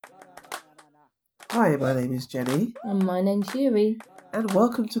Hi, my name is Jenny. And my name's Yuri. And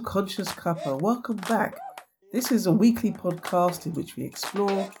welcome to Conscious Cuppa. Welcome back. This is a weekly podcast in which we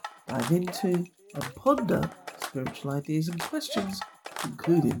explore, dive into, and ponder spiritual ideas and questions,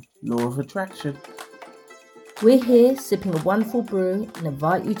 including law of attraction. We're here sipping a wonderful brew and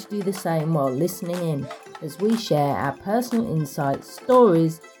invite you to do the same while listening in as we share our personal insights,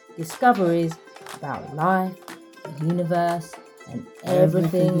 stories, discoveries about life, the universe, and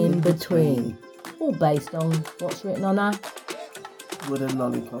everything in between. All based on what's written on our wooden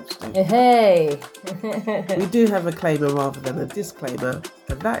lollipop stick. Hey! We do have a claimer rather than a disclaimer,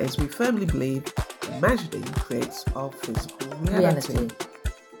 and that is we firmly believe imagining creates our physical reality.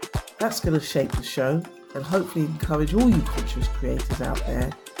 That's going to shape the show and hopefully encourage all you conscious creators out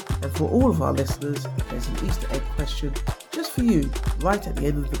there. And for all of our listeners, there's an Easter egg question just for you right at the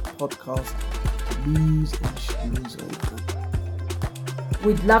end of the podcast to muse and schmooze over.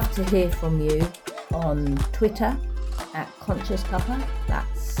 We'd love to hear from you on Twitter at Conscious Cuppa,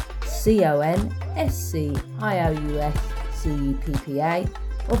 that's CONSCIOUSCUPPA,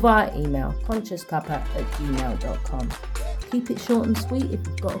 or via email consciouscuppa@gmail.com. Keep it short and sweet if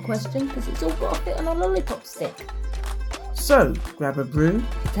you've got a question, because it's all got to fit on a lollipop stick. So, grab a brew,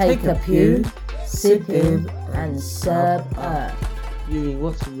 take a pew, sip in, and serve up. Yuri,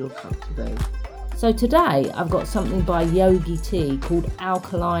 what's in your cup today? So today I've got something by Yogi Tea called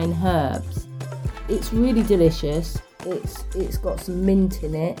Alkaline Herbs. It's really delicious. It's got some mint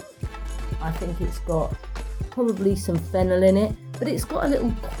in it. I think it's got probably some fennel in it, but it's got a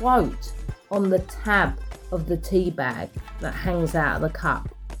little quote on the tab of the tea bag that hangs out of the cup.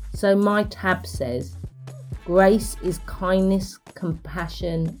 So my tab says, "Grace is kindness,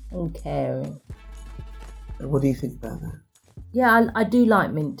 compassion and caring." And what do you think about that? Yeah, I do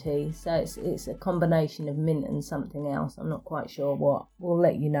like mint tea, so it's a combination of mint and something else. I'm not quite sure what. We'll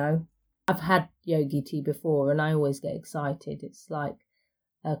let you know. I've had yogi tea before and I always get excited. It's like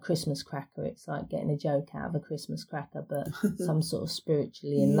a Christmas cracker. It's like getting a joke out of a Christmas cracker, but some sort of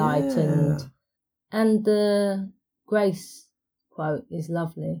spiritually enlightened. Yeah. And the grace quote is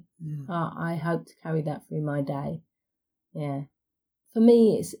lovely. Yeah. I hope to carry that through my day. Yeah. For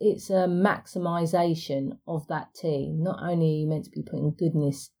me, it's a maximisation of that tea. Not only are you meant to be putting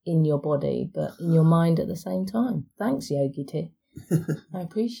goodness in your body, but in your mind at the same time. Thanks, Yogi Tea. I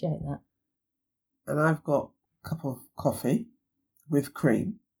appreciate that. And I've got a cup of coffee with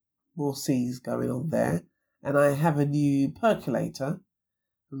cream. More C's going on there. And I have a new percolator,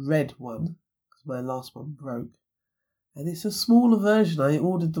 a red one, because my last one broke. And it's a smaller version. I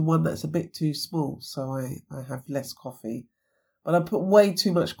ordered the one that's a bit too small, so I have less coffee. But I put way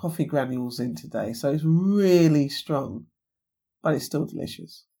too much coffee granules in today, so it's really strong. But it's still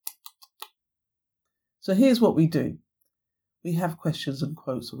delicious. So here's what we do. We have questions and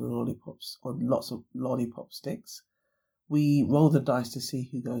quotes on the lollipops, on lots of lollipop sticks. We roll the dice to see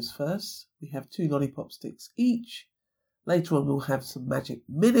who goes first. We have 2 lollipop sticks each. Later on, we'll have some magic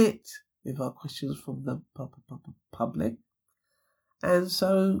minute with our questions from the public. And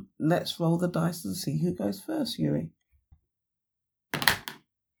so let's roll the dice and see who goes first, Yuri.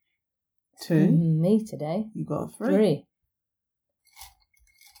 2. Me today. You got a 3. 3.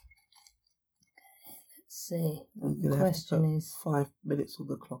 Let's see. The question is 5 minutes on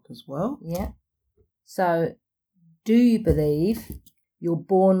the clock as well. Yeah. So, do you believe you're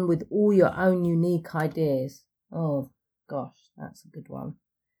born with all your own unique ideas? Oh, gosh, that's a good one.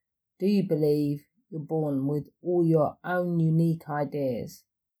 Do you believe you're born with all your own unique ideas?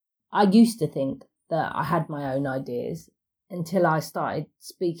 I used to think that I had my own ideas until I started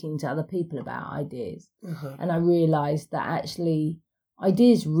speaking to other people about ideas. Uh-huh. And I realised that actually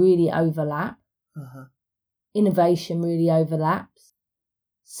ideas really overlap. Uh-huh. Innovation really overlaps.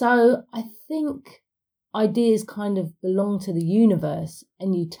 So I think ideas kind of belong to the universe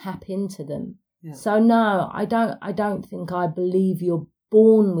and you tap into them. Yeah. So no, I don't think I believe you're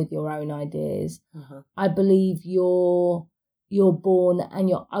born with your own ideas. Uh-huh. I believe you're born and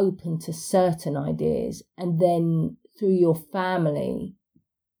you're open to certain ideas, and then through your family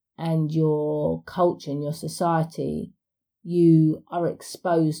and your culture and your society, you are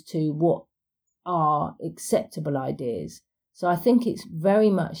exposed to what are acceptable ideas. So I think it's very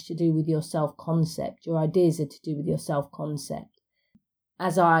much to do with your self-concept. Your ideas are to do with your self-concept.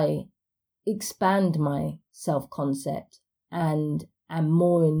 As I expand my self-concept and am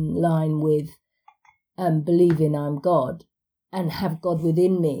more in line with believing I'm God and have God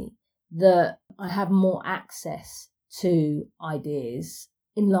within me, that I have more access to ideas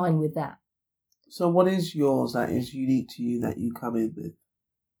in line with that. So what is yours that is unique to you that you come in with?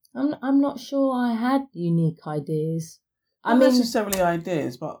 I'm not sure I had unique ideas. Not necessarily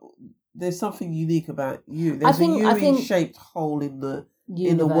ideas, but there's something unique about you. I There's think- a I think- UE-shaped hole in the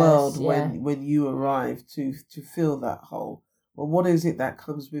Universe, world yeah. when you arrive to fill that hole. Well, what is it that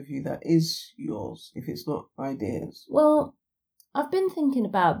comes with you that is yours if it's not ideas? Well, I've been thinking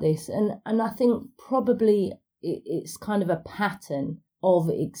about this, and I think probably it's kind of a pattern of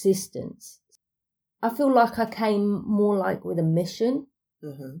existence. I feel like I came more like with a mission.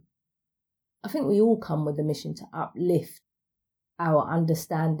 Uh-huh. I think we all come with a mission to uplift our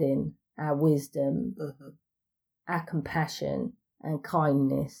understanding, our wisdom, Uh-huh. our compassion and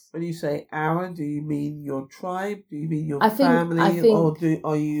kindness. When you say our, do you mean your tribe? Do you mean your I think- family? I think-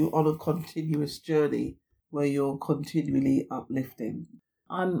 Or are you on a continuous journey where you're continually uplifting?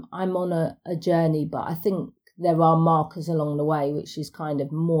 I'm on a journey, but I think there are markers along the way, which is kind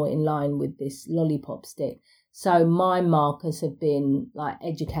of more in line with this lollipop stick. So my markers have been like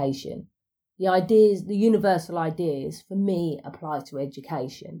education. The ideas, the universal ideas for me apply to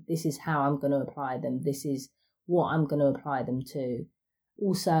education. This is how I'm going to apply them. This is what I'm going to apply them to.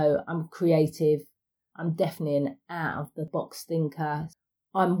 Also, I'm creative. I'm definitely an out of the box thinker.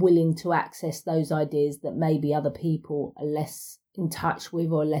 I'm willing to access those ideas that maybe other people are less in touch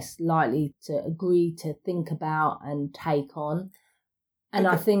with or less likely to agree to think about and take on. And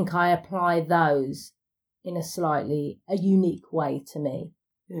I Okay. think I apply those in a unique way to me.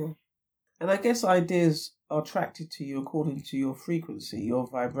 Yeah. And I guess ideas are attracted to you according to your frequency, your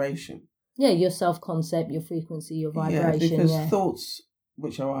vibration. Yeah, your self-concept, your frequency, your vibration. Yeah, because yeah. thoughts,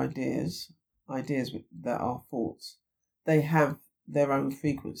 which are ideas that are thoughts, they have their own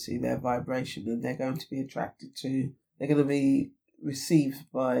frequency, their vibration, and they're going to be attracted to, they're going to be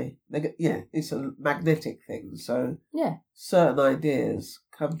received by, it's a magnetic thing. So Yeah, certain ideas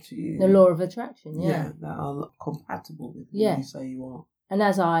come to you. the law of attraction, yeah. that are compatible with who Yeah. you say you are. And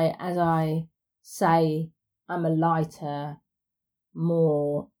as I say, I'm a lighter,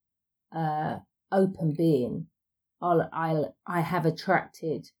 more open being. I have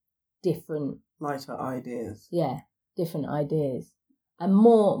attracted different Lighter ideas. different ideas, and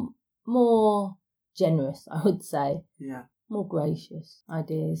more generous, I would say, Yeah. more gracious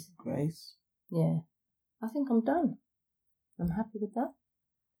ideas. Grace. Yeah, I think I'm done. I'm happy with that.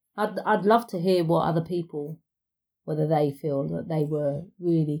 I'd love to hear what other people, whether they feel that they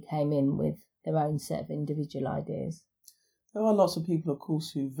really came in with their own set of individual ideas. There are lots of people, of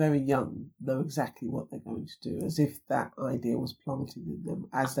course, who very young know exactly what they're going to do, as if that idea was planted in them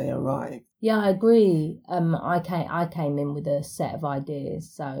as they arrive. Yeah, I agree. I came in with a set of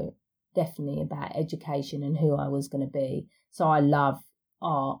ideas, so definitely about education and who I was going to be. So I love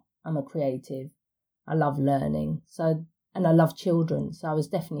art. I'm a creative. I love learning. And I love children. So I was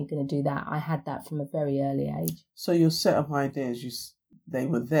definitely going to do that. I had that from a very early age. So your set of ideas, they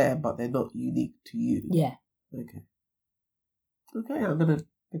were there, but they're not unique to you. Yeah. Okay. Okay, I'm going to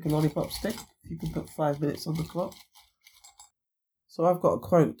pick a lollipop stick. If you can put 5 minutes on the clock. So I've got a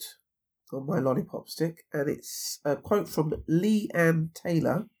quote on my lollipop stick, and it's a quote from Lee Ann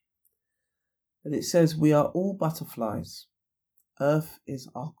Taylor. And it says, "We are all butterflies. Earth is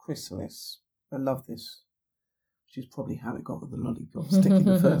our chrysalis." I love this, which is probably how it got on the lollipop stick in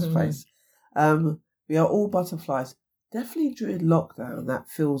the first place. We are all butterflies. Definitely during lockdown, that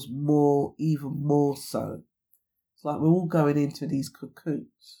feels even more so. It's like we're all going into these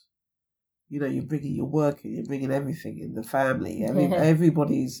cocoons. You're bringing your work in, you're bringing everything in, the family.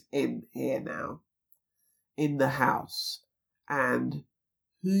 Everybody's in here now, in the house. And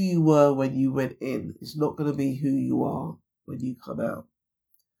who you were when you went in is not going to be who you are when you come out.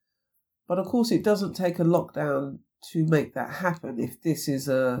 But of course, it doesn't take a lockdown to make that happen. If this is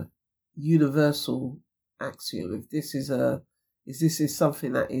a universal axiom, if this is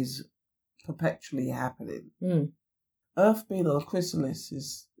something that is perpetually happening. Mm. Earth being our chrysalis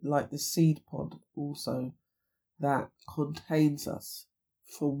is like the seed pod also that contains us,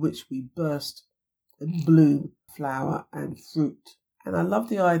 from which we burst and bloom, flower and fruit. And I love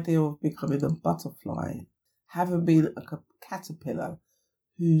the idea of becoming a butterfly, having been a caterpillar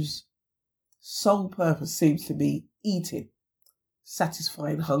whose sole purpose seems to be eating,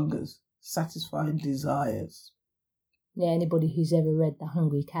 satisfying hungers, satisfying desires. Yeah, anybody who's ever read The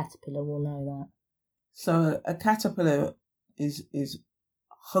Hungry Caterpillar will know that. So a caterpillar is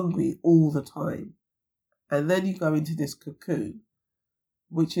hungry all the time. And then you go into this cocoon,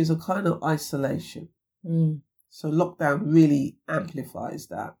 which is a kind of isolation. Mm. So lockdown really amplifies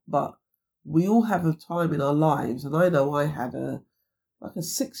that. But we all have a time in our lives, and I know I had a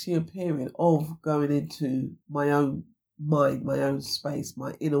 6-year period of going into my own mind, my own space,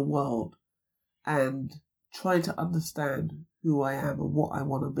 my inner world, and trying to understand who I am and what I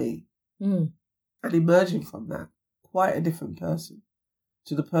want to be. Mm. And emerging from that, quite a different person.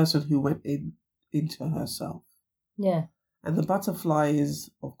 to the person who went into herself. Yeah. And the butterfly is,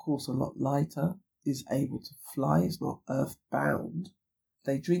 of course, a lot lighter, is able to fly, is not earthbound.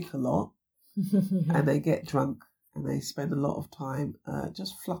 They drink a lot and they get drunk and they spend a lot of time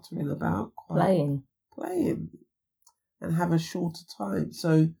just fluttering about, playing, and have a shorter time.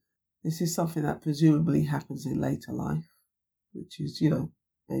 So this is something that presumably happens in later life, which is,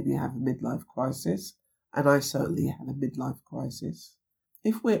 maybe have a midlife crisis. And I certainly had a midlife crisis.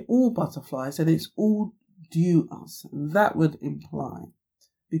 If we're all butterflies and it's all due us, that would imply,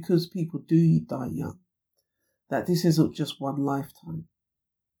 because people do die young, that this isn't just one lifetime,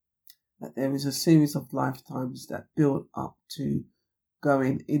 that there is a series of lifetimes that build up to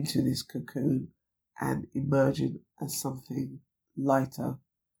going into this cocoon and emerging as something lighter,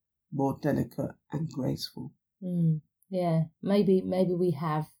 more delicate and graceful. Yeah, maybe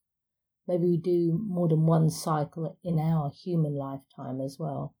we do more than one cycle in our human lifetime as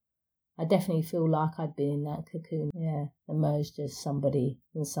well. I definitely feel like I'd been in that cocoon, emerged as somebody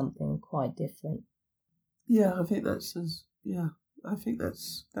and something quite different. Yeah, I think that's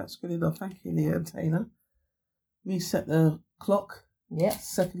good enough. Thank you, Leanne Taylor. Reset the clock. Yep.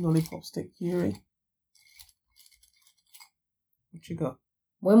 Second lollipop stick, Yuri. What you got?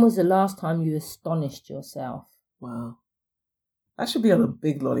 When was the last time you astonished yourself? Wow. That should be on a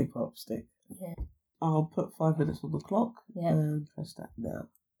big lollipop stick. Yeah. I'll put 5 minutes on the clock. Yeah. And press that now.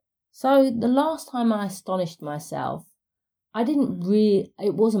 So the last time I astonished myself,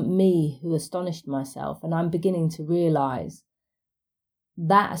 it wasn't me who astonished myself. And I'm beginning to realise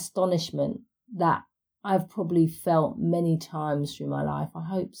that astonishment that I've probably felt many times through my life. I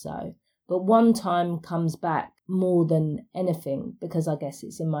hope so. But one time comes back more than anything, because I guess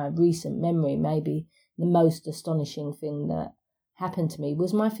it's in my recent memory. Maybe the most astonishing thing that happened to me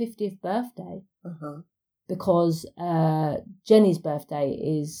was my 50th birthday. Because Jenny's birthday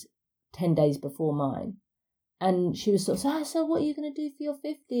is 10 days before mine. And she was sort of, so what are you going to do for your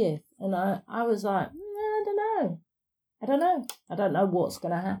 50th? And I was like, I don't know. I don't know what's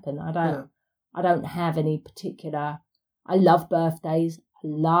going to happen. I don't have any particular, I love birthdays, I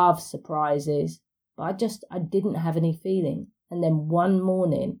love surprises, but I didn't have any feeling. And then one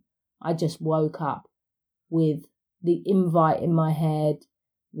morning, I just woke up with the invite in my head,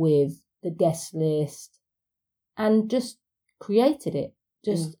 with the guest list, and just created it,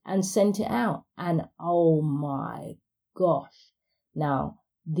 and sent it out. And oh my gosh. Now,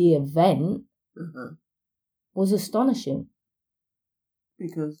 the event was astonishing.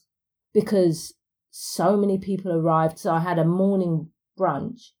 Because so many people arrived. So I had a morning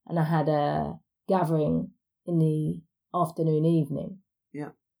brunch and I had a gathering in the afternoon, evening. Yeah.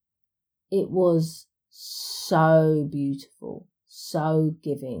 It was so beautiful, so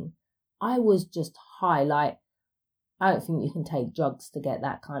giving. I was just high. Like, I don't think you can take drugs to get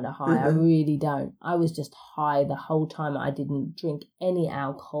that kind of high. I really don't. I was just high the whole time. I didn't drink any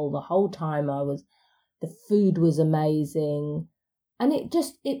alcohol the whole time. The food was amazing. And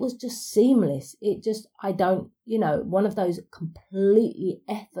it was just seamless. One of those completely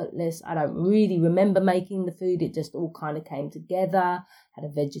effortless, I don't really remember making the food. It just all kind of came together. Had a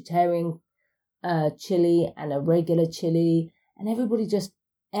vegetarian chili and a regular chili. And everybody just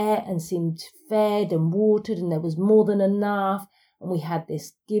ate and seemed fed and watered, and there was more than enough. And we had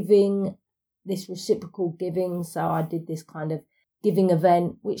this reciprocal giving. So I did this kind of giving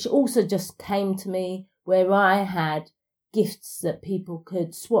event, which also just came to me, where I had gifts that people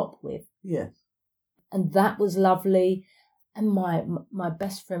could swap with. Yes. And that was lovely. And my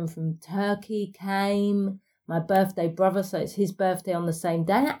best friend from Turkey came, my birthday brother, so it's his birthday on the same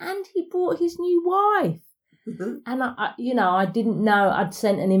day, and he brought his new wife. And I didn't know. I'd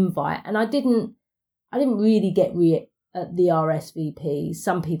sent an invite, and I didn't really get the RSVP.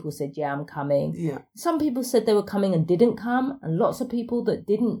 Some people said, yeah, I'm coming. Yeah. Some people said they were coming and didn't come, and lots of people that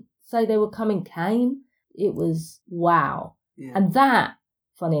didn't say they were coming came. It was wow. Yeah. And that,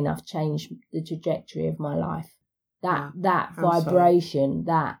 funny enough, changed the trajectory of my life. That vibration,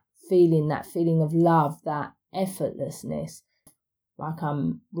 that feeling of love, that effortlessness. Like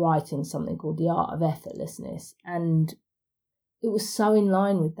I'm writing something called The Art of Effortlessness. And it was so in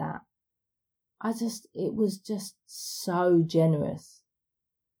line with that. It was just so generous.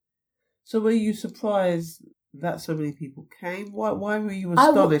 So were you surprised that so many people came? Why were you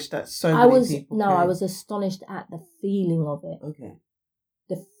astonished that so many people came? I was astonished at the feeling of it. Okay.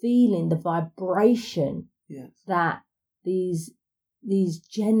 The feeling, the vibration. Yes. That these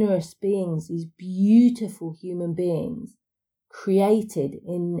generous beings, these beautiful human beings created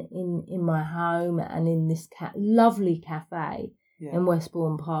in my home and in this lovely cafe in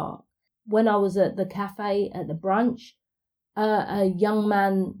Westbourne Park. When I was at the cafe at the brunch, a young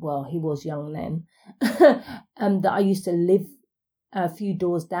man, well, he was young then, that I used to live a few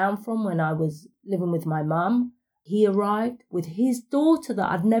doors down from when I was living with my mum. He arrived with his daughter that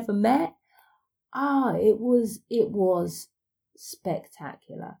I'd never met. It was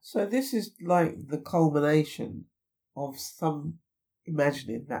spectacular. So this is like the culmination of some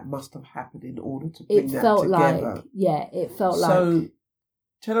imagining that must have happened in order to bring that together. It felt like. So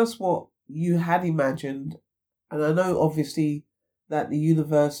tell us what you had imagined. And I know obviously that the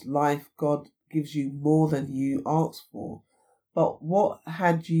universe, life, God gives you more than you ask for. But what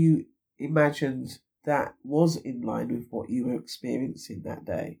had you imagined that was in line with what you were experiencing that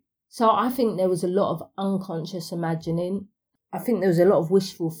day? So I think there was a lot of unconscious imagining. I think there was a lot of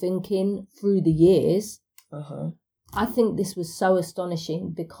wishful thinking through the years. I think this was so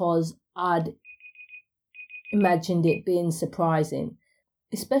astonishing because I'd imagined it being surprising,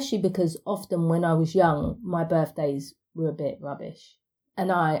 especially because often when I was young, my birthdays were a bit rubbish.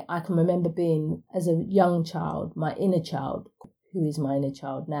 And I can remember being, as a young child, my inner child, who is my inner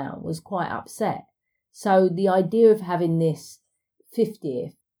child now, was quite upset. So the idea of having this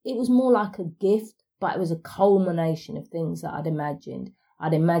 50th, it was more like a gift, but it was a culmination of things that I'd imagined.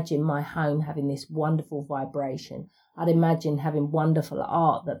 I'd imagined my home having this wonderful vibration. I'd imagined having wonderful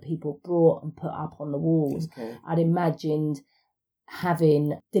art that people brought and put up on the walls. Okay. I'd imagined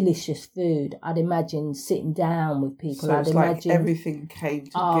having delicious food. I'd imagined sitting down with people. So it's like everything came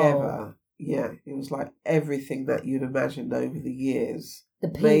together. Yeah, it was like everything that you'd imagined over the years. The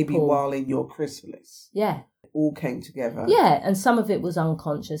people. Maybe while in your chrysalis. Yeah. It all came together. Yeah, and some of it was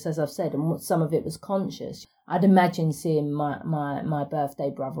unconscious, as I've said, and some of it was conscious. I'd imagine seeing my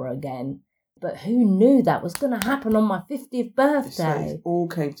birthday brother again. But who knew that was going to happen on my 50th birthday? So it all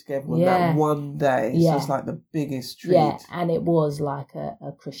came together on that one day. So it's like the biggest treat. Yeah, and it was like a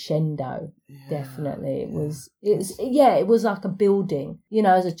crescendo, definitely. It was like a building. You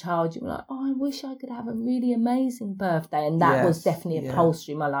know, as a child, you were like, I wish I could have a really amazing birthday. And that was definitely a pulse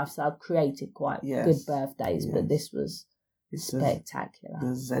through my life. So I've created quite good birthdays, but this was spectacular.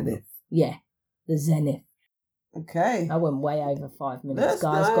 The zenith. Yeah, the zenith. Okay. I went way over 5 minutes,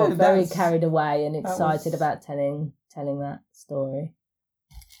 guys. Got very carried away and excited about telling that story.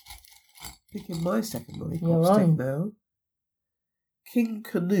 Picking my second lollipop stick now. King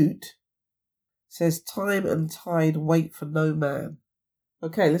Canute says, time and tide wait for no man.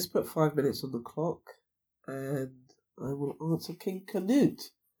 Okay, let's put 5 minutes on the clock and I will answer King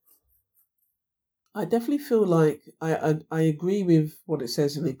Canute. I definitely feel like I agree with what it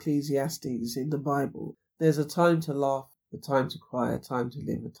says in Ecclesiastes in the Bible. There's a time to laugh, a time to cry, a time to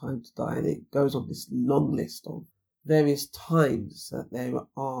live, a time to die. And it goes on this long list of various times that there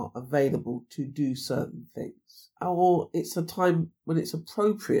are available to do certain things. Or it's a time when it's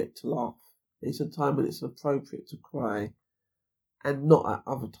appropriate to laugh. It's a time when it's appropriate to cry and not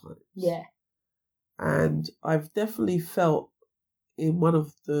at other times. Yeah. And I've definitely felt in one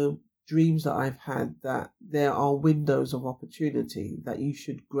of the dreams that I've had that there are windows of opportunity that you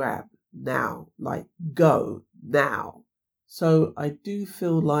should grab now, like go now. So I do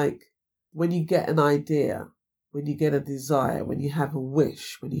feel like when you get an idea, when you get a desire, when you have a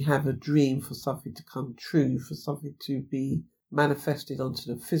wish, when you have a dream for something to come true, for something to be manifested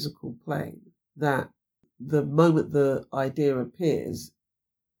onto the physical plane, that the moment the idea appears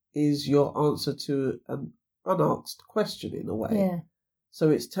is your answer to an unasked question in a way. Yeah. So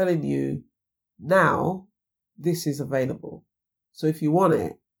it's telling you now this is available. So if you want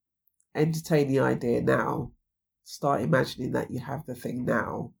it, entertain the idea now. Start imagining that you have the thing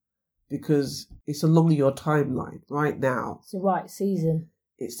now because it's along your timeline right now. It's the right season.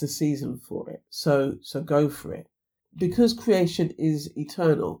 It's the season for it. So go for it. Because creation is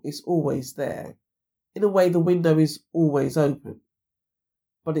eternal, it's always there. In a way, the window is always open.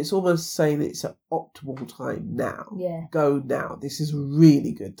 But it's almost saying it's an optimal time now. Yeah. Go now. This is a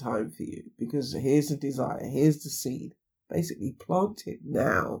really good time for you because here's the desire, here's the seed. Basically, plant it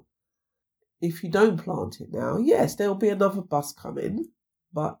now. If you don't plant it now, yes, there'll be another bus coming,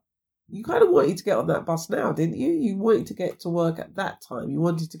 but you kind of wanted to get on that bus now, didn't you? You wanted to get to work at that time. You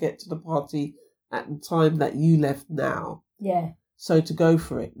wanted to get to the party at the time that you left now. Yeah. So to go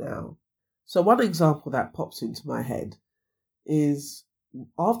for it now. So one example that pops into my head is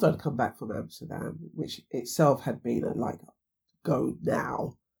after I'd come back from Amsterdam, which itself had been a go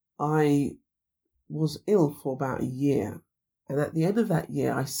now, I was ill for about a year. And at the end of that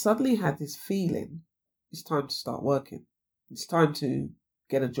year, I suddenly had this feeling, it's time to start working. It's time to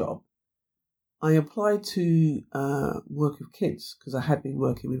get a job. I applied to work with kids because I had been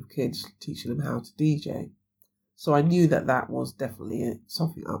working with kids, teaching them how to DJ. So I knew that was definitely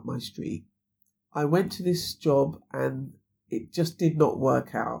something up my street. I went to this job and it just did not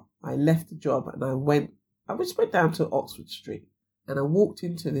work out. I left the job and I just went down to Oxford Street and I walked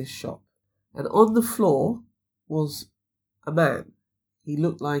into this shop, and on the floor was a man. He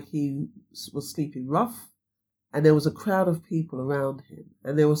looked like he was sleeping rough, and there was a crowd of people around him,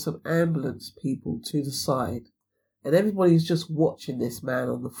 and there were some ambulance people to the side, and everybody's just watching this man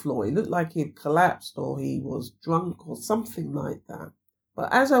on the floor. He looked like he'd collapsed or he was drunk or something like that.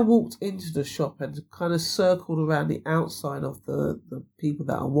 But as I walked into the shop and kind of circled around the outside of the people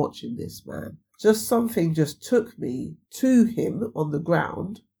that are watching this man, just something just took me to him on the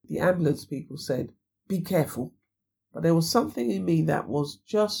ground. The ambulance people said, "Be careful." But there was something in me that was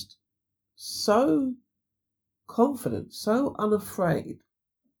just so confident, so unafraid.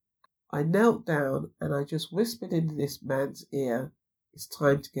 I knelt down and I just whispered into this man's ear, "It's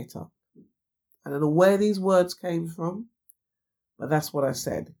time to get up." I don't know where these words came from, but that's what I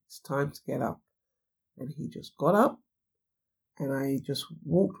said. It's time to get up. And he just got up, and I just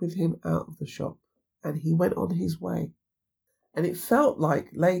walked with him out of the shop, and he went on his way. And it felt like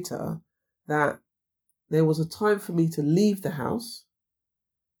later that there was a time for me to leave the house,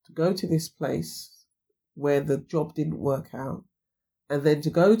 to go to this place where the job didn't work out, and then to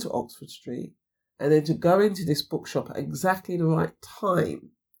go to Oxford Street, and then to go into this bookshop at exactly the right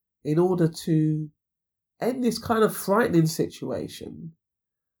time in order to end this kind of frightening situation,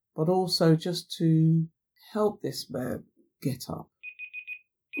 but also just to help this man get up.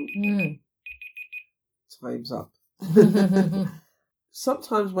 Time's up.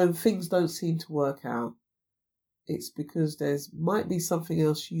 Sometimes when things don't seem to work out, it's because might be something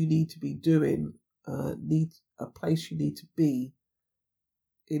else you need to be doing, need a place you need to be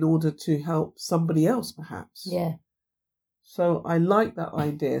in order to help somebody else, perhaps. Yeah. So I like that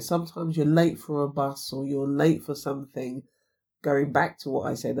idea. Sometimes you're late for a bus or you're late for something, going back to what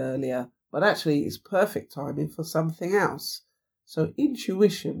I said earlier, but actually it's perfect timing for something else. So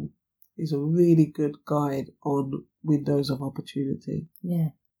intuition is a really good guide on windows of opportunity. Yeah,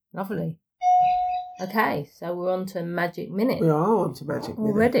 lovely. Okay, so we're on to Magic Minute. We are on to Magic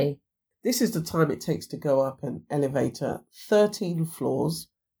Minute. Already. This is the time it takes to go up an elevator 13 floors,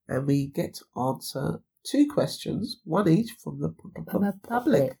 and we get to answer 2 questions, one each from the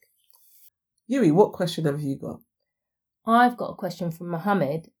public. Yuri, what question have you got? I've got a question from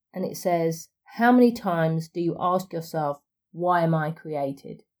Mohammed, and it says, how many times do you ask yourself, why am I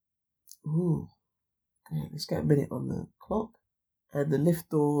created? Ooh, okay, let's get a minute on the clock. And the lift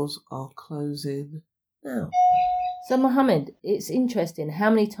doors are closing now. So, Mohammed, it's interesting.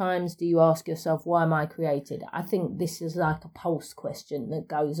 How many times do you ask yourself, why am I created? I think this is like a pulse question that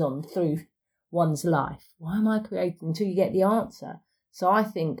goes on through one's life. Why am I created? Until you get the answer. So I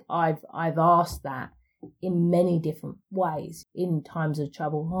think I've asked that in many different ways in times of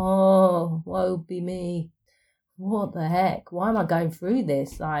trouble. Oh, woe be me. What the heck? Why am I going through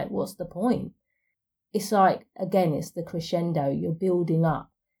this? Like, what's the point? It's like, again, it's the crescendo. You're building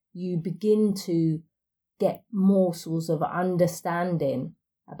up. You begin to get morsels of understanding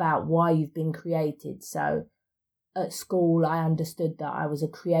about why you've been created. So at school, I understood that I was a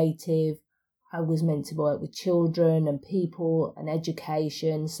creative. I was meant to work with children and people and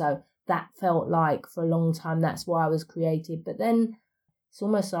education. So that felt like for a long time, that's why I was creative. But then it's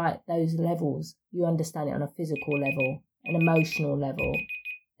almost like those levels. You understand it on a physical level, an emotional level,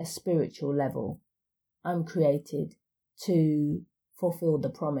 a spiritual level. I'm created to fulfill the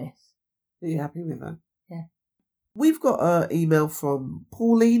promise. Are you happy with that? Yeah. We've got an email from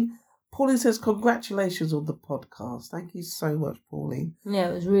Pauline. Pauline says, congratulations on the podcast. Thank you so much, Pauline. Yeah,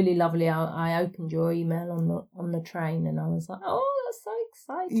 it was really lovely. I opened your email on the train and I was like, oh, that's so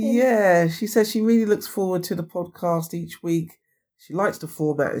exciting. Yeah, she says she really looks forward to the podcast each week. She likes the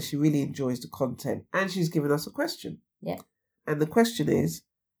format and she really enjoys the content. And she's given us a question. Yeah. And the question is,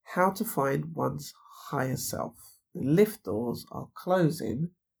 how to find one's higher self. The lift doors are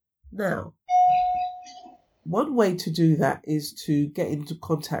closing now. One way to do that is to get into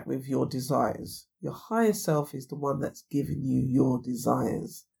contact with your desires. Your higher self is the one that's giving you your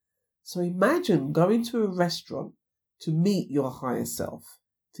desires. So imagine going to a restaurant to meet your higher self,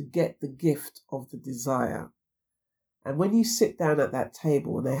 to get the gift of the desire. And when you sit down at that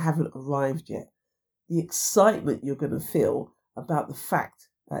table and they haven't arrived yet, the excitement you're going to feel about the fact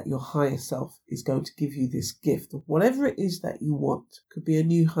that your higher self is going to give you this gift of whatever it is that you want. Could be a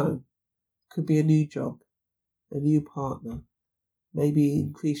new home, could be a new job, a new partner, maybe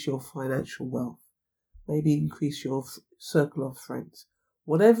increase your financial wealth, maybe increase your circle of friends.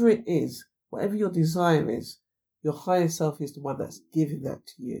 Whatever it is, whatever your desire is, your higher self is the one that's giving that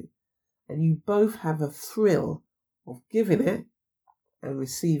to you. And you both have a thrill of giving it and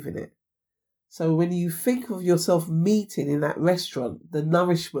receiving it. So when you think of yourself meeting in that restaurant, the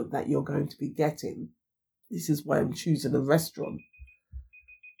nourishment that you're going to be getting, this is why I'm choosing a restaurant.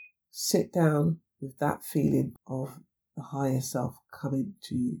 Sit down with that feeling of the higher self coming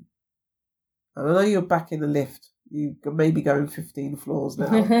to you. And I know you're back in the lift. You may be going 15 floors now.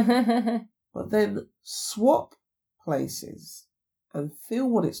 But then swap places and feel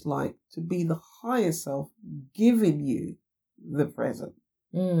what it's like to be the higher self giving you the present.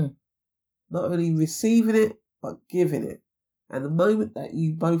 Not only receiving it, but giving it. And the moment that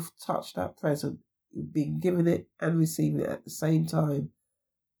you both touch that present, you've been giving it and receiving it at the same time,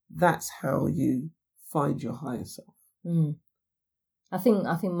 that's how you find your higher self. I think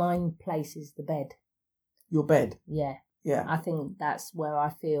my place is the bed. Your bed? Yeah. Yeah. I think that's where I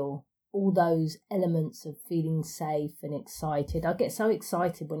feel all those elements of feeling safe and excited. I get so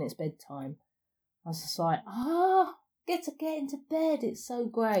excited when it's bedtime. I was just like, get into bed. It's so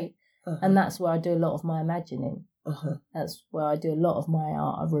great. And that's where I do a lot of my imagining. That's where I do a lot of my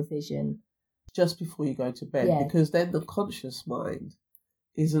art of revision. Just before you go to bed, because then the conscious mind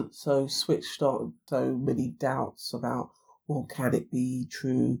isn't so switched on, so many doubts about, well, can it be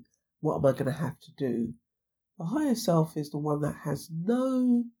true? What am I going to have to do? The higher self is the one that has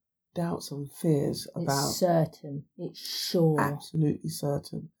no doubts and fears about. It's certain. It's sure. Absolutely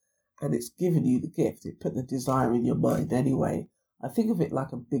certain. And it's given you the gift. It put the desire in your mind anyway. I think of it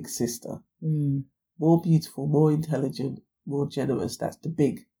like a big sister. More beautiful, more intelligent, more generous. That's the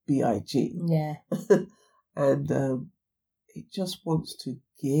big B-I-G. Yeah. And it just wants to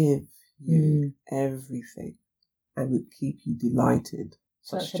give you everything and keep you delighted.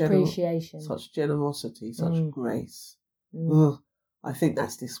 Such appreciation. Such generosity, such grace. I think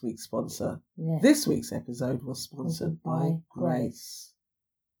that's this week's sponsor. Yeah. This week's episode was sponsored by Grace.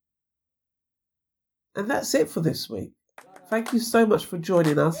 And that's it for this week. Thank you so much for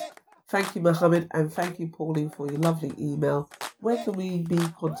joining us. Thank you, Mohammed, and thank you, Pauline, for your lovely email. Where can we be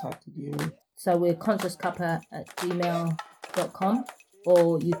contacted, you? So we're consciouscuppa@gmail.com,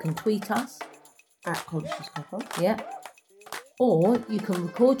 or you can tweet us at consciouscuppa. Yeah. Or you can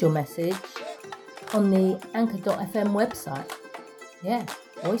record your message on the anchor.fm website. Yeah,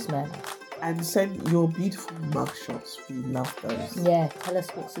 voicemail us. And send your beautiful mug shots. We love those. Yeah, tell us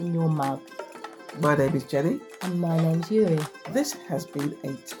what's in your mug. My name is Jenny. And my name's Yuri. This has been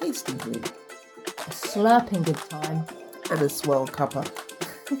a tasty drink, a slurping good time, and a swell cuppa.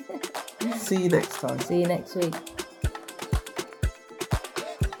 See you next time. See you next week.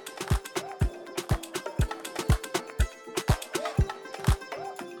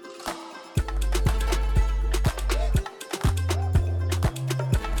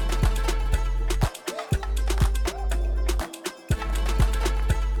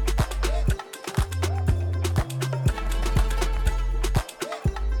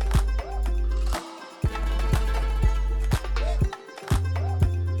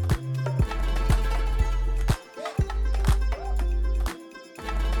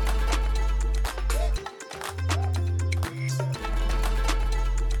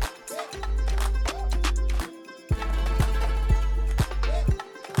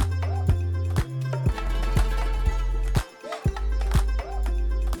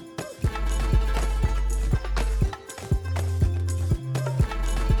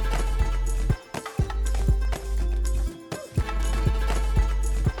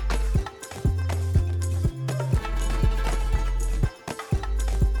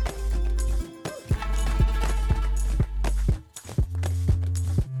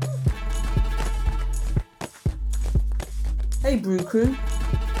 Hey Brew Crew,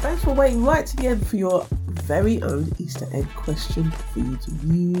 thanks for waiting right to the end for your very own Easter egg question for you to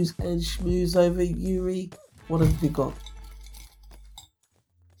muse and schmooze over. Yuri, what have we got?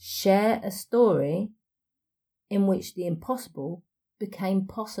 Share a story in which the impossible became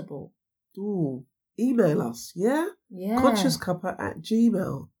possible. Ooh, email us, yeah? Yeah.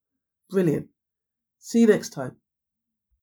 consciouscuppa@gmail.com. Brilliant. See you next time.